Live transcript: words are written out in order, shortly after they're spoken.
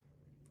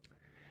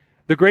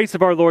The grace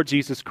of our Lord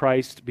Jesus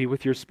Christ be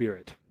with your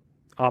spirit.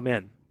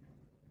 Amen.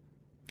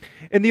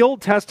 In the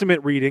Old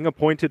Testament reading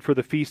appointed for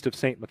the feast of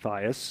St.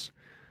 Matthias,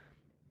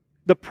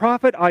 the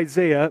prophet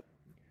Isaiah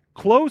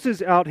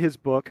closes out his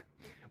book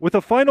with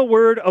a final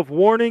word of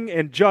warning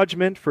and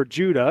judgment for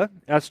Judah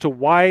as to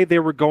why they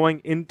were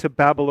going into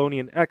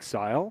Babylonian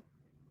exile.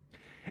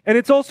 And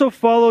it's also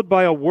followed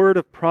by a word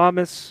of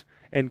promise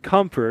and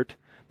comfort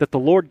that the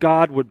Lord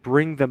God would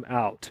bring them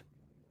out.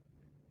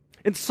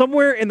 And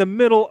somewhere in the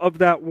middle of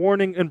that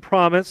warning and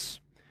promise,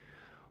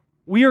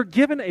 we are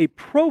given a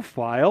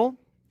profile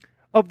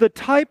of the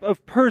type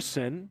of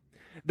person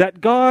that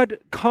God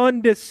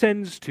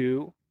condescends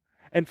to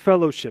and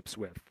fellowships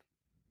with.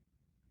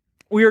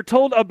 We are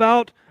told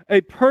about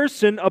a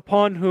person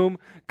upon whom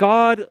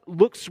God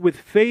looks with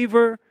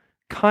favor,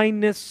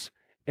 kindness,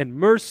 and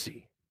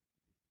mercy.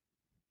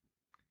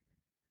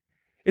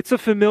 It's a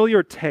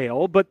familiar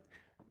tale, but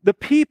the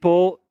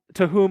people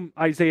to whom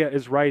Isaiah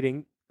is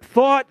writing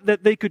thought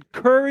that they could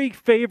curry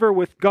favor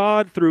with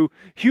God through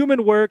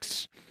human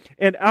works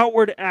and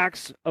outward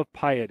acts of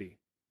piety.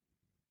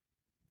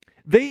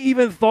 They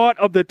even thought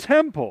of the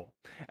temple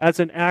as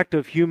an act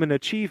of human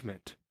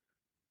achievement,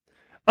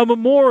 a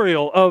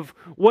memorial of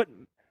what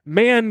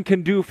man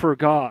can do for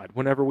God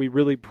whenever we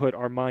really put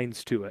our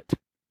minds to it.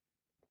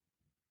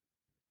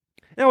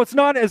 Now, it's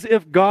not as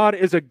if God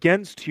is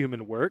against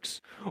human works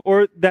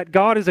or that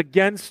God is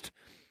against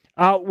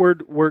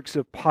outward works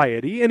of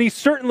piety, and he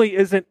certainly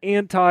isn't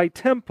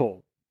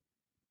anti-temple.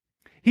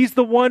 He's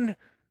the one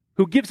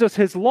who gives us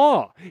his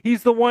law.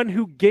 He's the one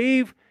who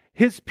gave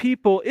his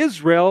people,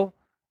 Israel,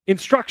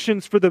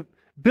 instructions for the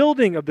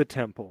building of the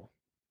temple.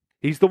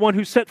 He's the one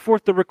who set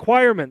forth the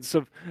requirements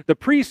of the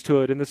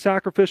priesthood and the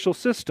sacrificial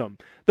system.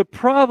 The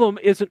problem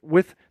isn't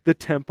with the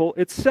temple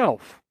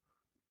itself.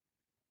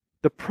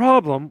 The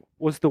problem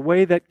was the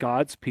way that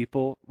God's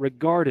people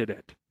regarded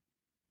it.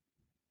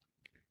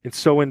 And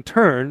so in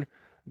turn,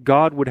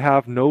 God would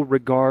have no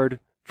regard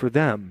for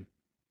them.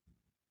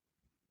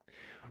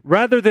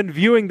 Rather than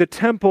viewing the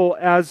temple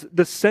as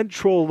the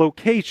central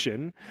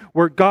location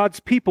where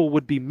God's people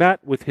would be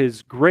met with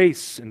his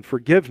grace and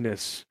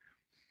forgiveness,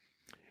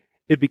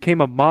 it became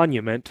a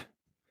monument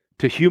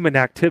to human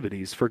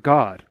activities for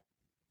God.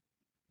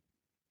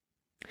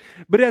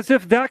 But as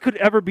if that could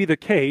ever be the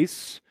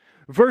case,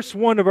 verse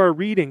 1 of our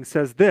reading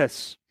says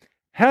this: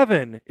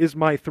 "Heaven is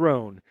my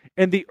throne,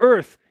 and the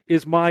earth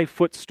is my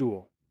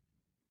footstool."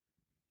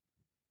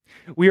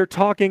 We are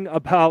talking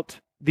about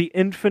the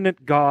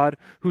infinite God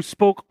who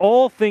spoke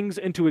all things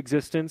into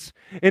existence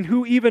and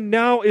who even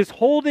now is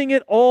holding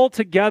it all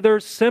together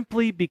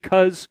simply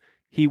because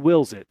he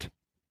wills it.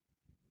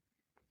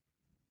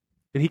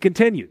 And he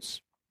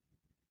continues,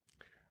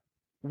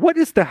 "What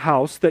is the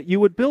house that you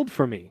would build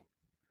for me?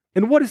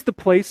 And what is the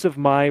place of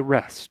my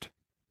rest?"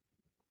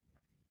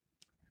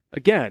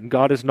 Again,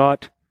 God is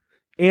not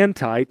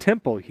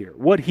anti-temple here.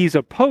 What he's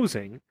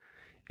opposing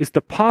is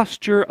the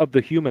posture of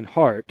the human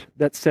heart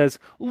that says,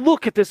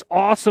 look at this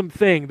awesome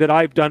thing that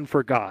I've done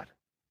for God.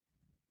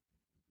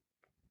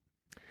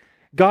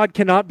 God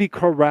cannot be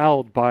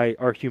corralled by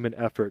our human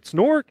efforts,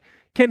 nor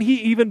can he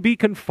even be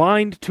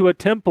confined to a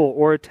temple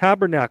or a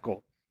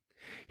tabernacle.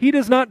 He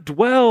does not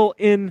dwell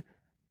in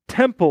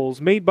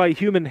temples made by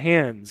human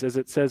hands, as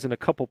it says in a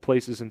couple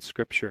places in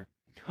Scripture,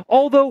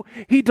 although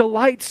he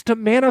delights to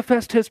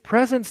manifest his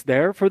presence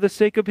there for the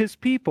sake of his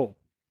people.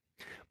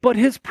 But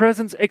his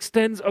presence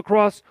extends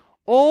across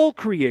all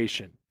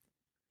creation.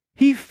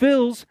 He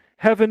fills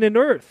heaven and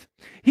earth.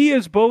 He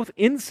is both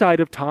inside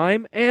of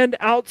time and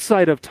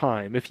outside of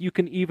time, if you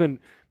can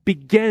even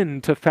begin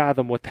to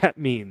fathom what that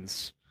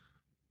means.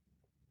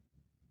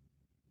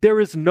 There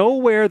is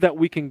nowhere that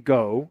we can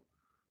go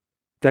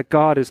that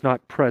God is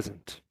not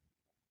present.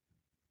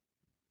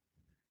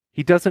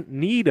 He doesn't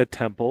need a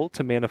temple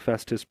to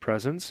manifest his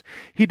presence.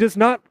 He does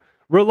not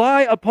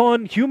rely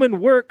upon human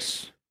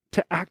works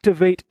to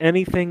activate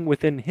anything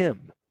within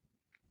him.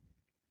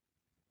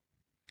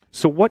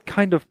 So what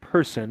kind of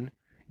person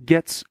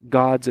gets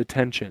God's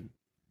attention?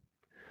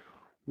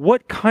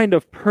 What kind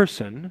of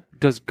person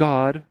does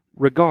God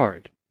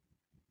regard?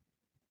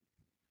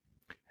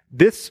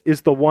 This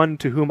is the one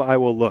to whom I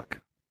will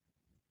look.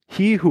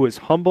 He who is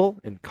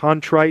humble and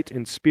contrite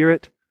in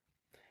spirit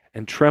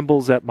and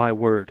trembles at my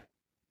word.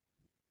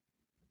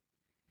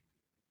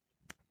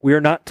 We are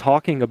not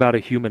talking about a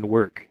human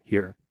work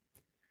here.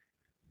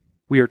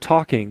 We are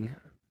talking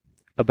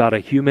about a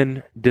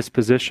human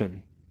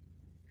disposition,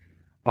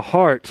 a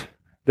heart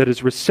that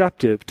is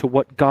receptive to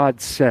what God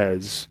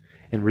says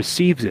and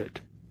receives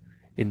it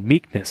in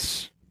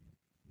meekness,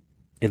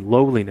 in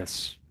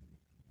lowliness.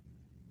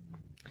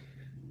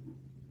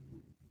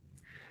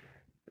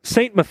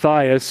 Saint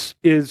Matthias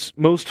is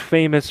most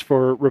famous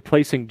for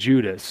replacing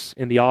Judas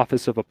in the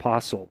office of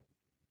apostle.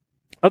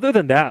 Other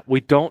than that,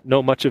 we don't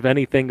know much of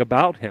anything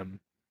about him.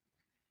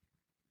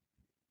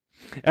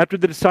 After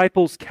the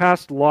disciples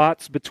cast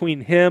lots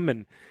between him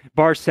and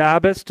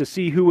Barsabbas to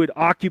see who would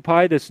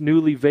occupy this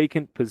newly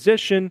vacant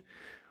position,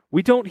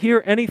 we don't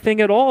hear anything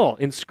at all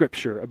in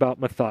Scripture about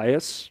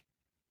Matthias.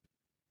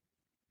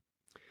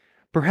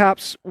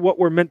 Perhaps what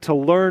we're meant to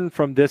learn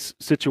from this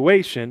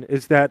situation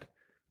is that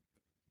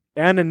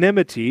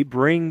anonymity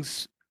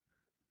brings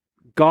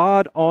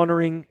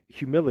God-honoring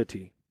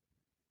humility.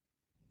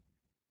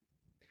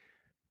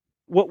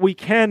 What we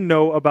can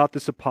know about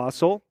this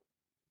apostle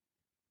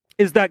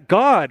is that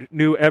God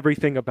knew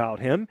everything about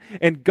him,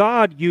 and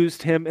God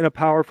used him in a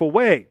powerful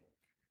way.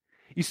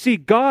 You see,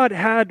 God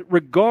had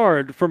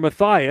regard for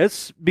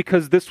Matthias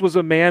because this was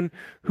a man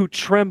who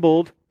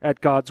trembled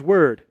at God's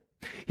word.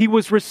 He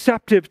was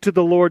receptive to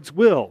the Lord's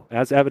will,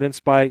 as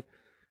evidenced by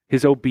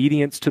his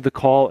obedience to the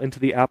call into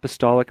the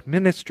apostolic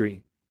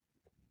ministry.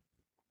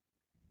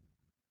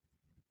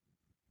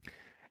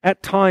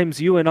 At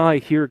times, you and I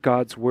hear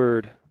God's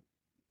word,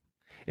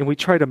 and we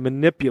try to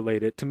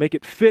manipulate it to make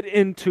it fit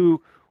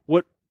into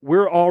what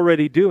we're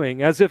already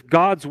doing, as if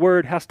God's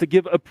word has to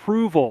give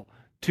approval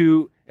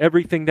to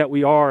everything that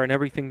we are and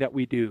everything that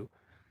we do.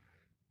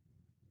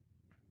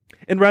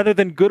 And rather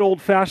than good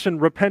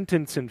old-fashioned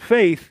repentance and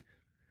faith,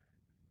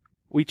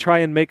 we try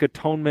and make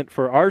atonement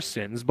for our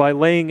sins by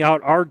laying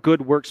out our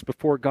good works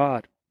before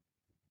God.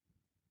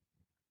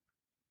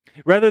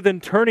 Rather than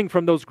turning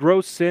from those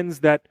gross sins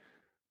that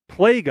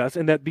plague us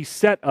and that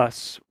beset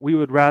us, we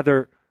would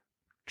rather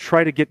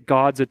try to get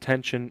God's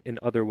attention in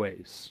other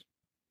ways.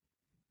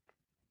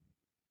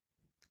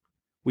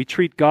 We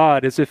treat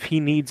God as if he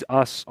needs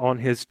us on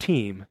his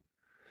team,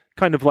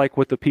 kind of like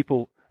what the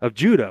people of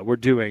Judah were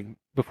doing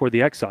before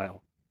the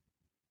exile.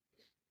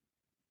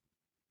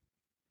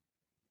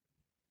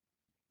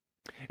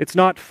 It's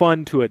not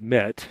fun to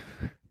admit,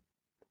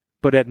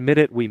 but admit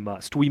it we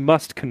must. We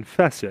must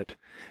confess it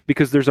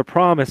because there's a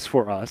promise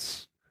for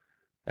us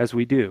as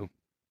we do.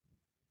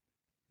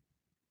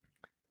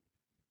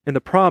 And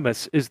the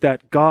promise is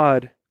that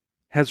God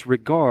has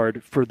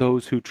regard for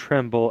those who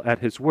tremble at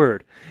his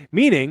word.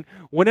 Meaning,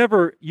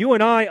 whenever you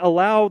and I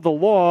allow the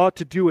law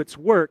to do its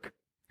work,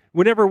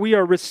 whenever we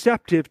are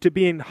receptive to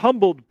being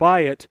humbled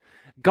by it,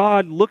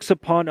 God looks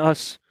upon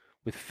us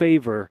with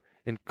favor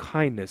and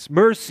kindness,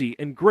 mercy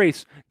and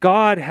grace.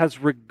 God has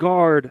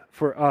regard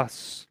for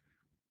us.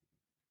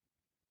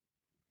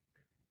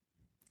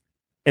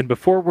 And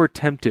before we're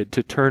tempted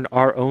to turn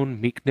our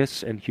own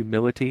meekness and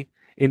humility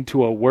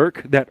into a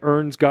work that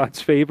earns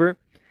God's favor,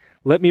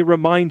 let me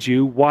remind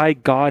you why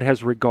God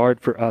has regard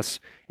for us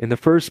in the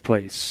first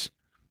place.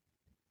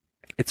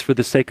 It's for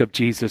the sake of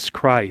Jesus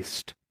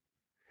Christ,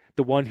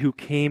 the one who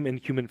came in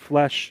human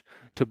flesh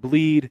to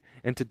bleed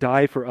and to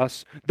die for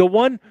us, the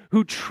one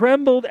who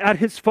trembled at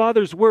his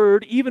Father's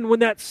word even when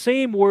that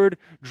same word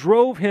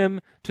drove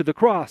him to the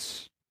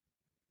cross.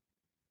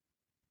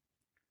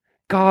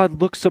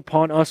 God looks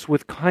upon us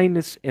with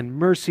kindness and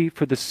mercy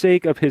for the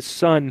sake of his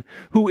Son,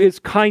 who is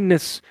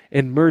kindness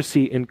and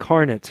mercy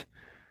incarnate.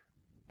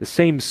 The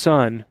same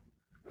Son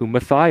whom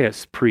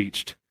Matthias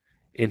preached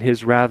in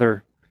his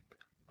rather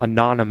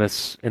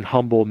anonymous and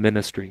humble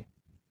ministry.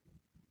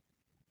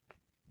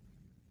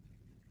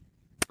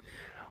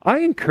 I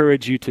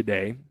encourage you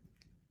today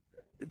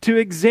to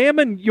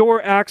examine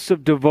your acts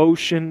of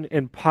devotion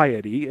and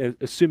piety,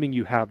 assuming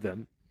you have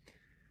them,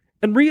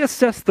 and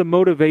reassess the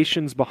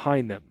motivations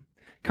behind them,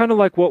 kind of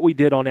like what we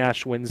did on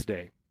Ash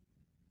Wednesday.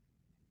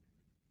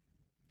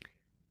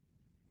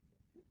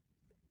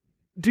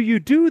 Do you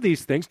do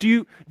these things?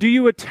 Do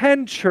you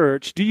attend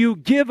church? Do you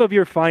give of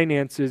your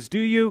finances? Do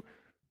you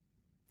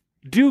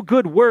do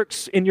good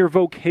works in your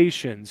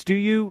vocations? Do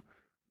you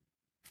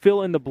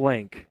fill in the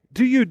blank?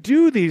 Do you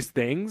do these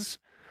things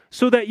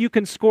so that you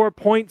can score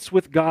points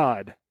with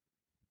God?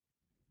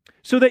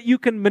 So that you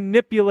can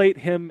manipulate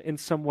him in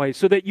some way?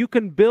 So that you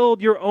can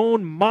build your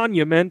own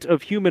monument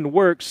of human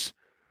works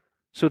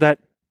so that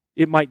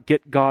it might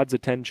get God's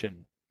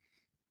attention?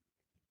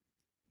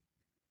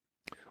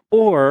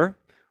 Or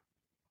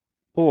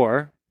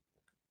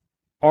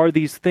are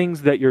these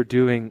things that you're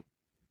doing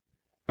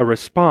a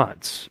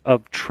response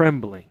of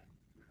trembling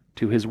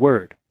to his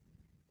word?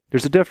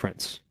 There's a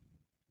difference.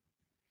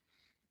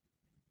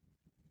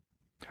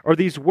 Are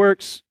these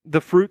works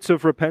the fruits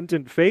of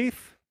repentant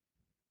faith?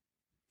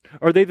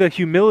 Are they the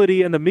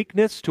humility and the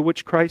meekness to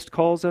which Christ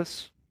calls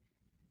us?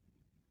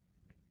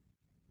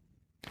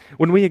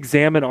 When we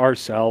examine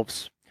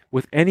ourselves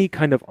with any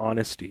kind of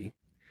honesty,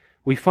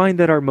 we find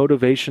that our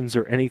motivations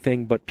are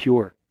anything but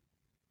pure.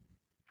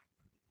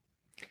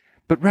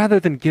 But rather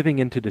than giving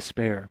into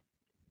despair,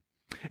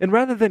 and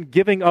rather than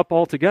giving up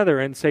altogether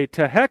and say,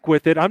 to heck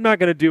with it, I'm not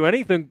going to do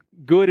anything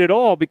good at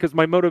all because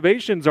my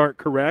motivations aren't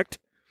correct,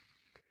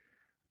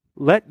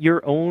 let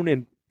your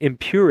own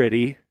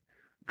impurity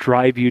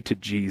drive you to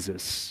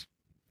Jesus,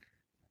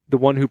 the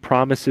one who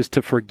promises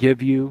to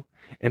forgive you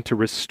and to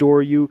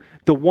restore you,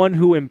 the one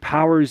who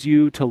empowers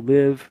you to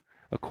live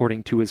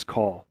according to his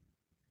call.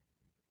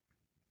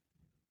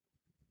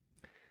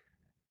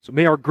 So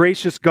may our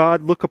gracious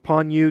God look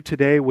upon you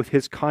today with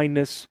his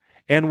kindness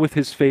and with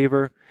his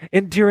favor,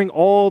 and during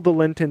all the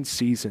Lenten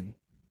season.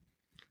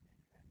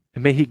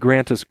 And may he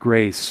grant us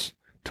grace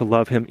to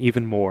love him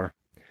even more,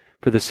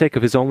 for the sake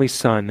of his only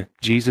Son,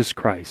 Jesus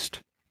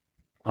Christ.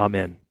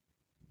 Amen.